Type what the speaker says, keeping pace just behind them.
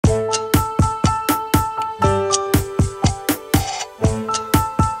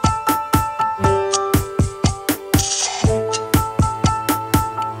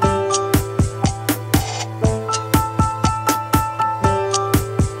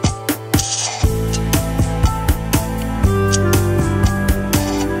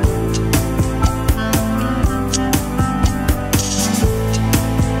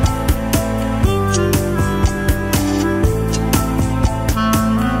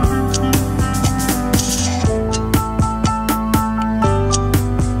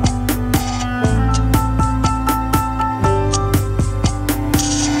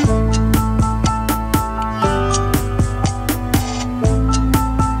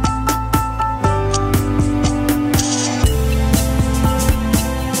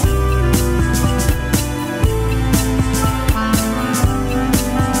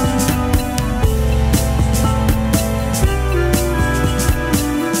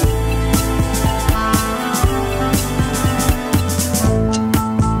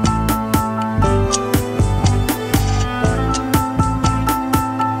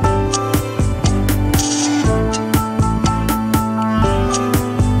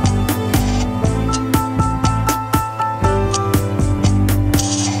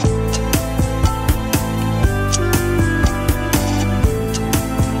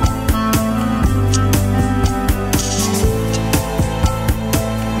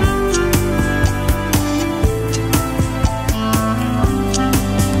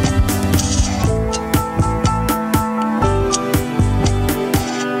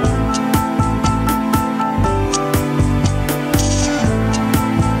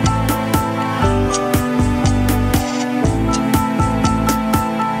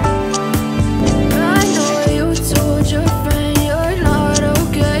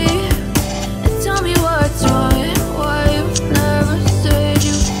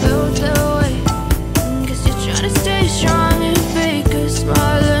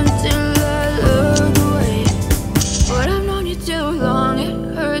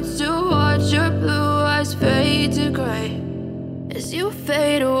you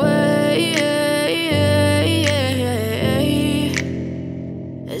fade away,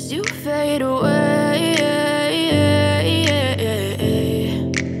 as you fade away.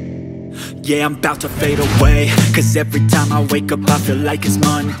 Yeah, I'm about to fade away, cause every time I wake up I feel like it's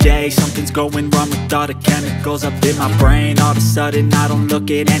Monday. Something's going wrong with all the chemicals up in my brain. All of a sudden I don't look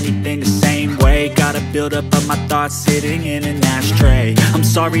at anything the same way. Gotta build up of my thoughts sitting in an ashtray. I'm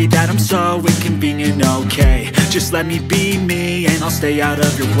sorry that I'm so inconvenient, okay. Just let me be me and I'll stay out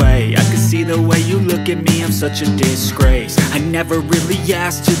of your way. I can see the way you look at me, I'm such a disgrace. I never really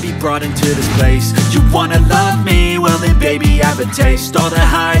asked to be brought into this place. You wanna love me? Well then baby I have a taste. All the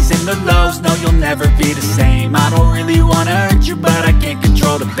highs and the lows, no you'll never be the same. I don't really wanna hurt you but I can't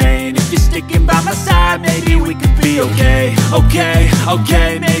control the pain. If you're sticking by my side maybe we could be okay.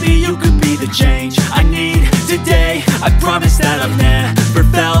 Okay, maybe you could be the change I need today. I promise that I've never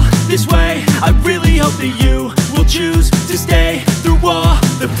felt this way. I really hope that you will choose to stay through all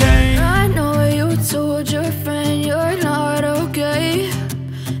the pain. I know you told your friend you're not okay,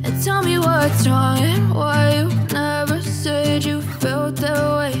 and tell me what's wrong and why you never said you felt that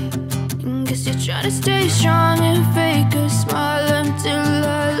way. Guess you're trying to stay strong and fake a smile until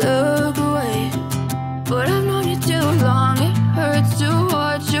I look away. But I've known you too long, it hurts to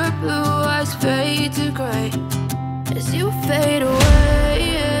watch your blue eyes fade to gray as you fade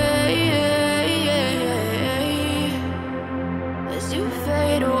away, as you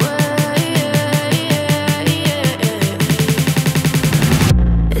fade away,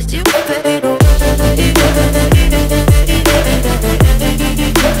 as you fade away.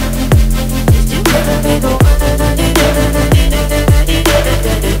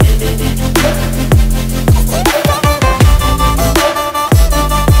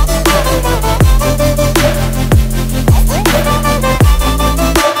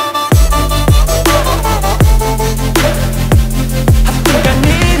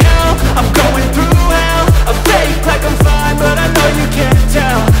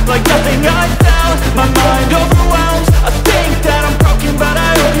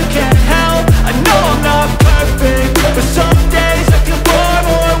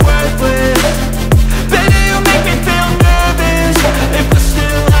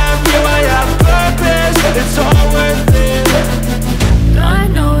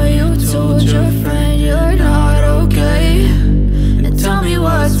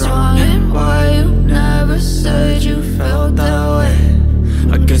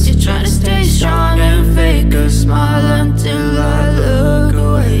 Trying to stay strong and fake a smile until I look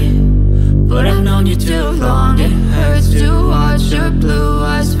away. But I know you too long, it hurts to watch your blue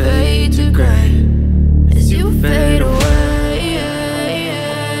eyes fade to gray.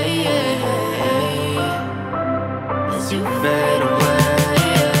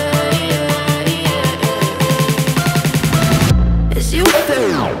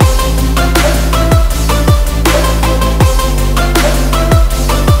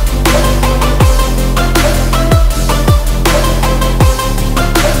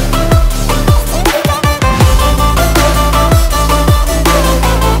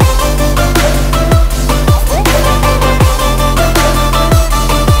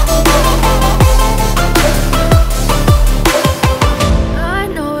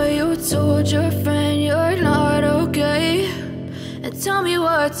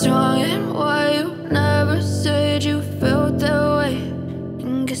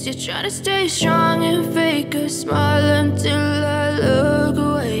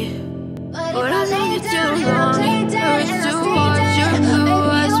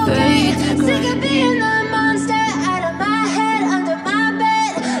 Sick of being the monster out of my head, under my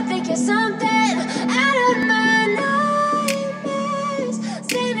bed. Think you're something out of my nightmares.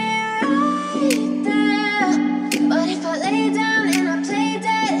 Standing right there. But if I lay down and I play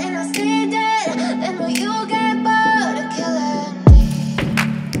dead and I stay dead, then will you get bored of killing me?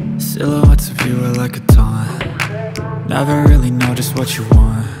 Silhouettes of you are like a taunt. Never really know just what you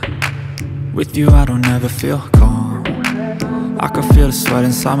want. With you I don't ever feel calm. I can feel the sweat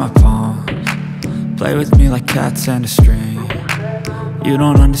inside my palms. Play with me like cats and a string. You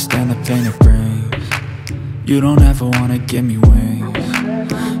don't understand the pain it brings. You don't ever wanna give me wings.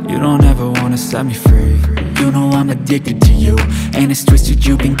 You don't ever wanna set me free. You know I'm addicted to you, and it's twisted,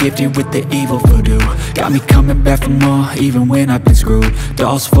 you've been gifted with the evil voodoo. Got me coming back for more, even when I've been screwed.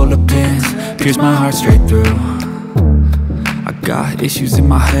 Dolls full of pins, pierce my heart straight through. I got issues in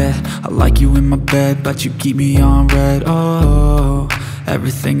my head, I like you in my bed, but you keep me on red. Oh,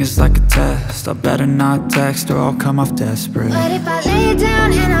 everything is like a test, I better not text or I'll come off desperate. But if I lay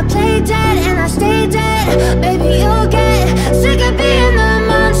down and I play dead and I stay dead, baby you'll get sick of being the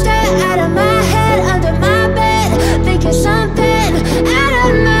monster out of my head, under my bed. Think you're something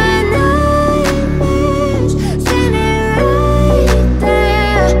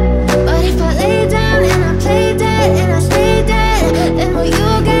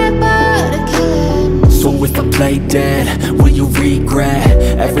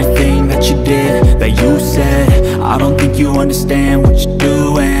you understand what you're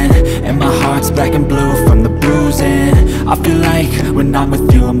doing. And my heart's black and blue from the bruising. I feel like when I'm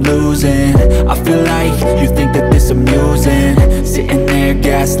with you I'm losing. I feel like you think that this amusing. Sitting there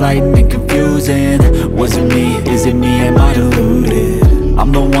gaslighting and confusing. Was it me? Is it me? Am I deluded?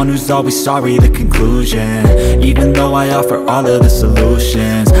 I'm the one who's always sorry, the conclusion. Even though I offer all of the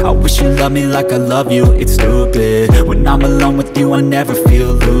solutions. I wish you loved me like I love you, it's stupid. When I'm alone with you I never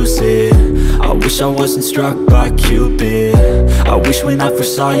feel lucid. I wish I wasn't struck by Cupid. I wish when I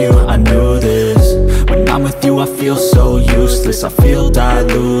first saw you I knew this. When I'm with you I feel so useless. I feel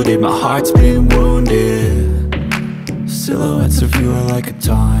diluted, my heart's been wounded. Silhouettes of you are like a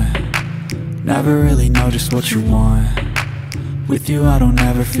taunt. Never really know just what you want. With you I don't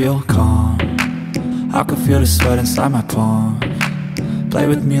ever feel calm. I can feel the sweat inside my palm. Play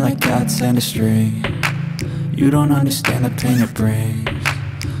with me like cats and a string. You don't understand the pain it brings.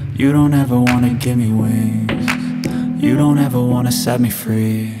 You don't ever wanna give me wings. You don't ever wanna set me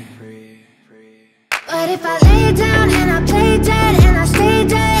free. But if I lay down and I play dead and I stay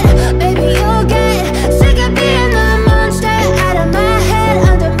dead, baby you'll get sick of being the monster out of my head,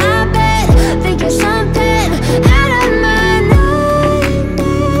 under my bed, thinking something out of my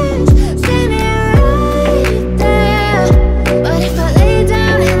nightmares, standing right there. But if I lay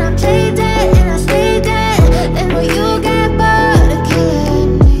down and I play dead and I stay dead, then will you get bored of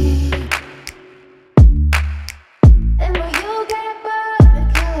killing me? Then will you get bored of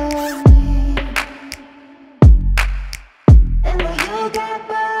killing me? Then will you get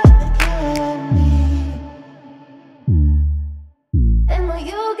bored of killing me? Then will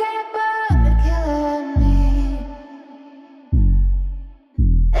you get bored of killing me?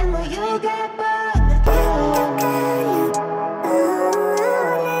 Then will you get bored of killing me?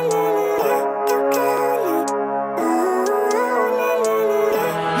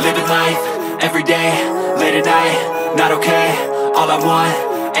 Living life, everyday, late at night, not okay. All I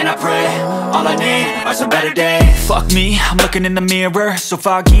want, and I pray, all I need are some better days. Fuck me, I'm looking in the mirror, so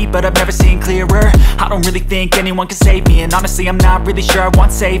foggy, but I've never seen clearer. I don't really think anyone can save me, and honestly I'm not really sure I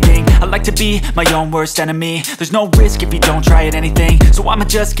want saving. I like to be my own worst enemy. There's no risk if you don't try at anything, so I'ma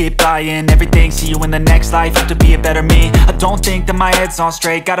just get buying everything. See you in the next life, have to be a better me. I don't think that my head's on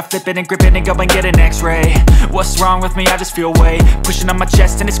straight. Gotta flip it and grip it and go and get an x-ray. What's wrong with me? I just feel weight pushing on my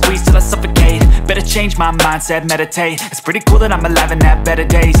chest and it squeezes till I suffocate. Better change my mindset, meditate. It's pretty cool that I'm alive and have better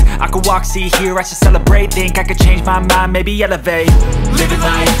days. I could walk, see, hear, I should celebrate. Think I could change my mind, maybe elevate. Living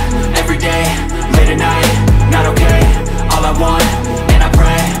life, everyday, late at night, not okay. All I want, and I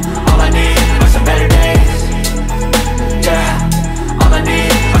pray, all I need are some better days. Yeah, all I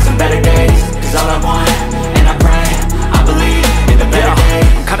need are some better days. Cause all I want, and I pray, I believe in the better days.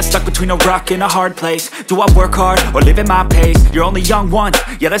 I'm kinda stuck between a rock and a hard place. Do I work hard or live at my pace? You're only young once,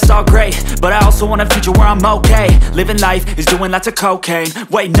 yeah that's all great, but I also want a future where I'm okay. Living life is doing lots of cocaine.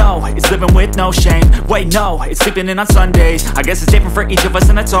 Wait no, it's living with no shame. Wait no, it's sleeping in on Sundays. I guess it's different for each of us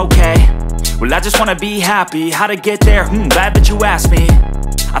and that's okay. Well I just wanna be happy. How to get there? Glad that you asked me.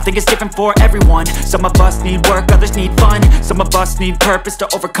 I think it's different for everyone. Some of us need work, others need fun. Some of us need purpose to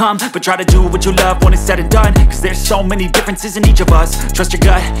overcome. But try to do what you love when it's said and done. Cause there's so many differences in each of us. Trust your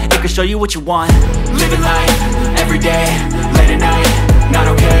gut, it can show you what you want. Living life, everyday, late at night, not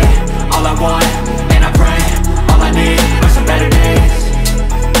okay. All I want, and I pray, all I need are some better days.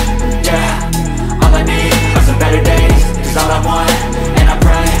 Yeah, all I need are some better days. Cause all I want, and I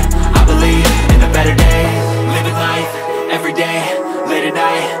pray, I believe in the better days. Living life, everyday, late at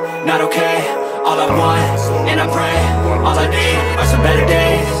night, not okay. All I want, and I pray, all I need are some better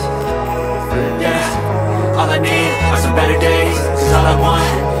days. Yeah, all I need are some better days. Cause all I want,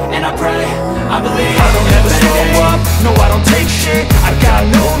 and I pray, I believe I don't ever slow up, no I don't take shit. I got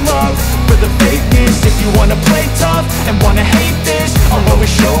no love for the fakeness. If you wanna play tough and wanna hate this, I'll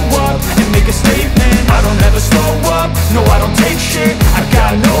always show up and make a statement. I don't ever slow up, no I don't take shit. I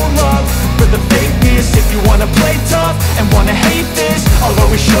got no love for the fakeness. If you wanna play tough and wanna hate this, I'll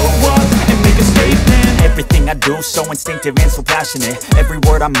always show up and make a statement. Everything I do so instinctive and so passionate. Every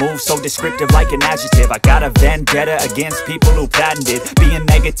word I move so descriptive like an adjective. I got a vendetta against people who patented being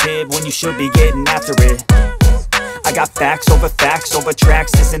negative when you should be getting after it. I got facts over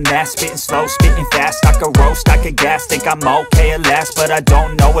tracks, this and that. Spitting slow, spitting fast, I could roast, I could gas. Think I'm okay at last, but I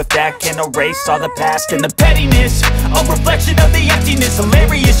don't know if that can erase all the past. And the pettiness, a reflection of the emptiness.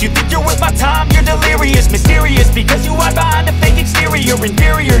 Hilarious, you think you're worth my time, you're delirious. Mysterious, because you hide behind a fake exterior.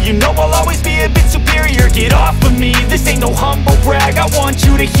 Inferior, you know I'll always be a bit superior. Get off of me, this ain't no humble brag. I want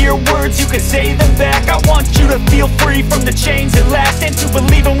you to hear words, you can say them back. I want you to feel free from the chains at last, and to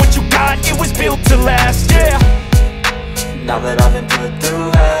believe in what you got, it was built to last, yeah. Now that I've been put through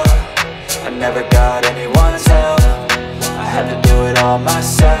hell, I never got anyone's help. had to do it all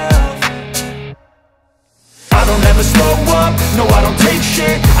myself. I don't ever slow up, no I don't take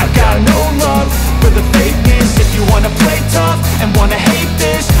shit. I got no love for the fakeness. If you wanna play tough and wanna hate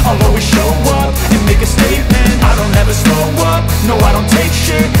this, I'll always show up and make a statement. I don't ever slow up, no I don't take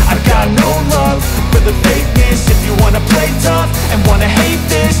shit. I got no love for the fakeness. If you wanna play tough and wanna hate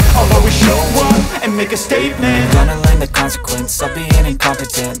this, I'll always show up and make a statement. Gonna learn the consequence of being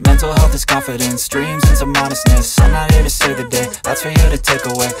incompetent. Mental health is confidence, dreams and some honestness. I'm not here to save the day, that's for you to take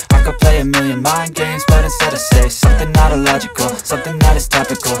away. I could play a million mind games, but instead I say something not illogical, something that is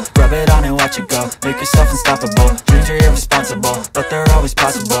topical. Rub it on and watch it go, make yourself unstoppable. Dreams are irresponsible, but they're always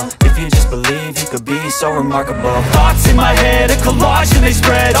possible. If you just believe, you could be so remarkable. Thoughts in my head, a collage and they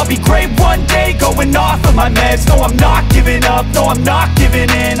spread. I'll be great one day, going off of my meds. No, I'm not giving up, no, I'm not giving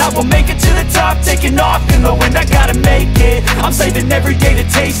in. I will make it to the top, taking off in the wind. I gotta make it, I'm saving every day to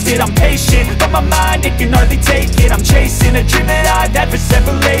taste it. I'm patient, but my mind, it can hardly take it. I'm chasing a dream that I've had for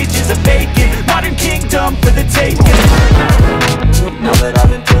several ages. A vacant, modern kingdom for the taking. Now that I've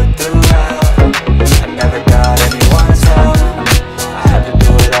been put through hell, I never got anyone's help. I had to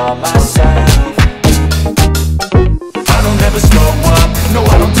do it all myself. I don't ever slow up, no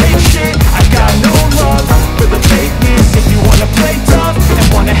I don't take shit. I got no love for the fakeness. If you wanna play tough and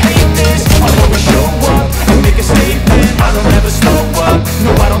wanna hate this, I'll always show up and make a statement. I don't ever slow up,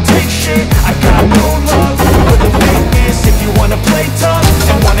 no I don't take shit. I got no love for the fakeness. If you wanna play tough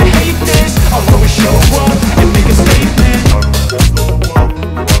and wanna hate this, I'll always show up and make a statement. I don't ever slow up,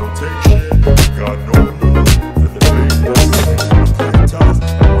 no I don't take shit. I got no love for the fakeness. If you wanna play tough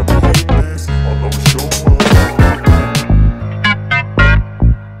and wanna hate this, I'll always show up.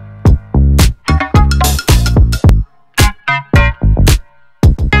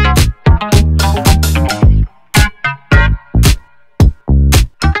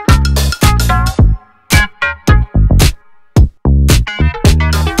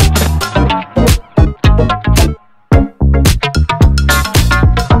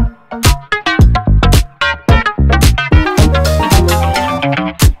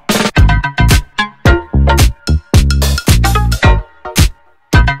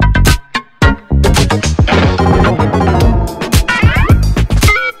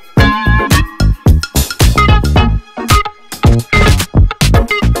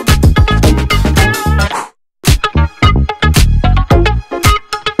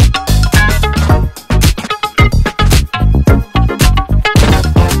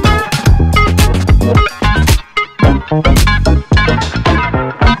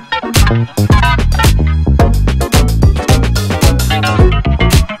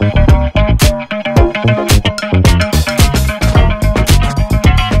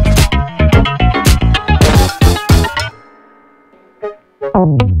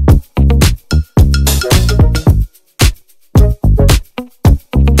 Oh.